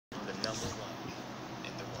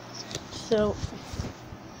So,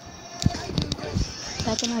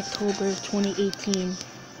 back in October of 2018,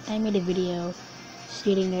 I made a video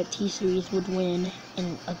stating that T-Series would win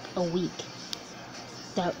in a week.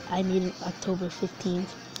 That I made it October 15th.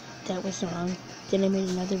 That was wrong. Then I made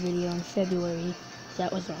another video in February.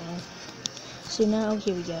 That was wrong. So now,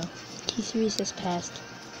 here we go. T-Series has passed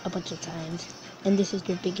a bunch of times, and this is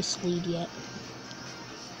their biggest lead yet.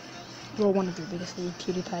 Well, one of their biggest leads.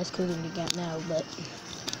 Pewdiepie is closing the gap now, but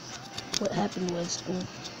what happened was,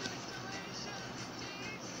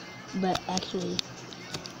 but actually,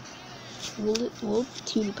 will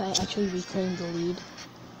Pewdiepie actually reclaim the lead?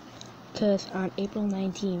 Because on April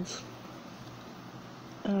 19th,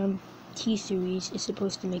 T-Series is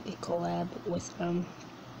supposed to make a collab with, a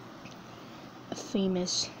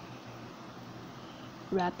famous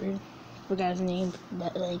rapper, forgot his name,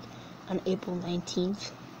 but like, on April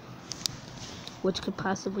 19th, which could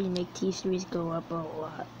possibly make T-Series go up a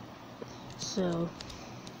lot. So,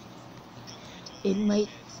 it might,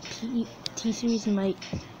 T-Series might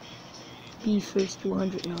be first to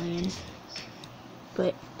 100 million,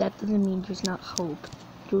 but that doesn't mean there's not hope.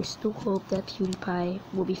 There's still hope that Pewdiepie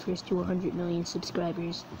will be first to 100 million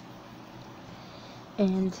subscribers.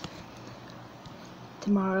 And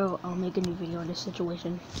tomorrow I'll make a new video on this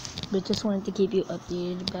situation. But just wanted to keep you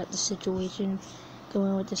updated about the situation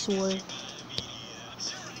going with this war.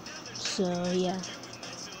 So yeah.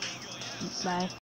 Bye.